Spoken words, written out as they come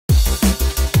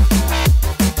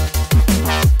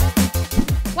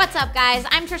up, guys?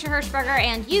 I'm Trisha Hirschberger,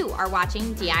 and you are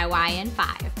watching DIY in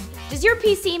 5. Does your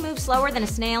PC move slower than a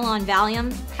snail on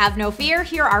Valium? Have no fear,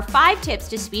 here are 5 tips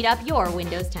to speed up your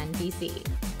Windows 10 PC.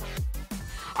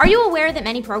 Are you aware that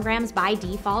many programs by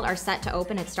default are set to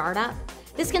open at startup?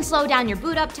 This can slow down your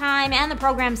boot up time, and the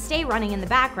programs stay running in the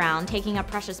background, taking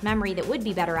up precious memory that would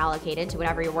be better allocated to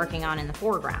whatever you're working on in the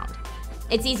foreground.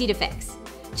 It's easy to fix.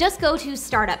 Just go to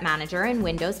Startup Manager in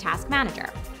Windows Task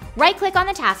Manager. Right-click on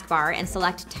the taskbar and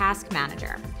select Task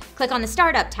Manager. Click on the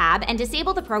Startup tab and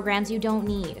disable the programs you don't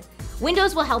need.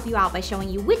 Windows will help you out by showing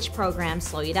you which programs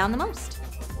slow you down the most.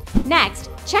 Next,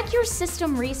 check your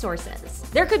system resources.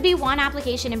 There could be one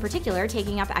application in particular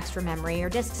taking up extra memory or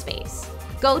disk space.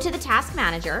 Go to the Task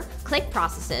Manager, click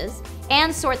Processes,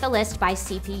 and sort the list by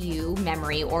CPU,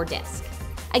 memory, or disk.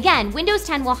 Again, Windows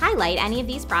 10 will highlight any of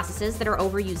these processes that are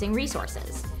overusing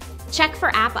resources. Check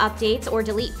for app updates or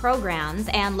delete programs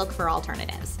and look for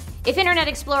alternatives. If Internet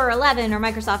Explorer 11 or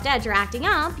Microsoft Edge are acting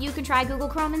up, you can try Google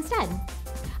Chrome instead.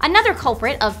 Another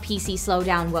culprit of PC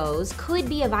slowdown woes could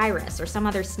be a virus or some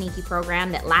other sneaky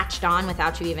program that latched on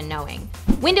without you even knowing.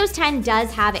 Windows 10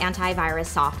 does have antivirus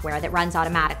software that runs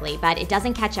automatically, but it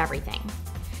doesn't catch everything.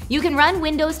 You can run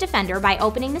Windows Defender by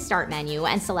opening the Start menu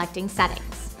and selecting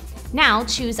Settings. Now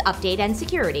choose Update and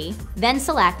Security, then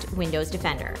select Windows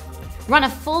Defender. Run a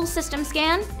full system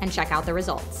scan and check out the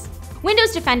results.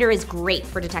 Windows Defender is great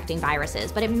for detecting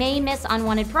viruses, but it may miss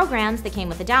unwanted programs that came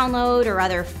with the download or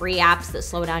other free apps that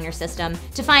slow down your system.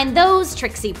 To find those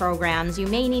tricksy programs, you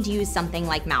may need to use something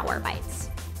like Malwarebytes.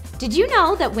 Did you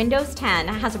know that Windows 10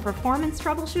 has a performance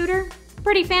troubleshooter?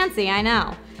 Pretty fancy, I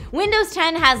know. Windows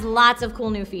 10 has lots of cool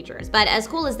new features, but as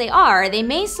cool as they are, they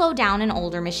may slow down an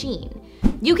older machine.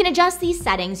 You can adjust these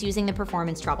settings using the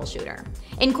Performance Troubleshooter.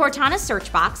 In Cortana's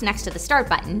search box next to the Start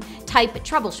button, type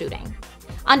Troubleshooting.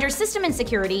 Under System and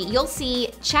Security, you'll see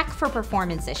Check for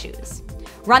Performance Issues.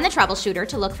 Run the troubleshooter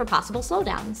to look for possible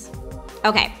slowdowns.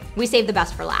 Okay, we saved the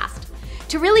best for last.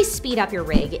 To really speed up your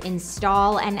rig,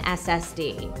 install an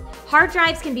SSD. Hard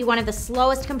drives can be one of the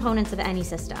slowest components of any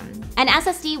system. An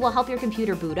SSD will help your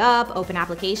computer boot up, open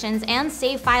applications, and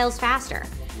save files faster.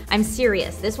 I'm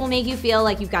serious, this will make you feel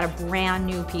like you've got a brand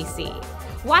new PC.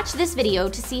 Watch this video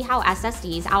to see how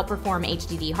SSDs outperform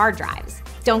HDD hard drives.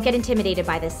 Don't get intimidated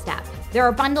by this step. There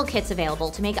are bundle kits available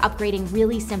to make upgrading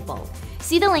really simple.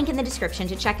 See the link in the description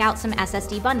to check out some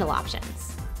SSD bundle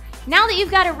options. Now that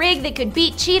you've got a rig that could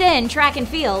beat Cheetah in track and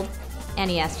field,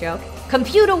 NES joke,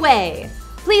 compute away!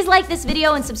 Please like this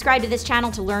video and subscribe to this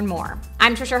channel to learn more.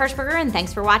 I'm Trisha Hirschberger, and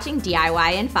thanks for watching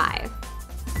DIY in 5.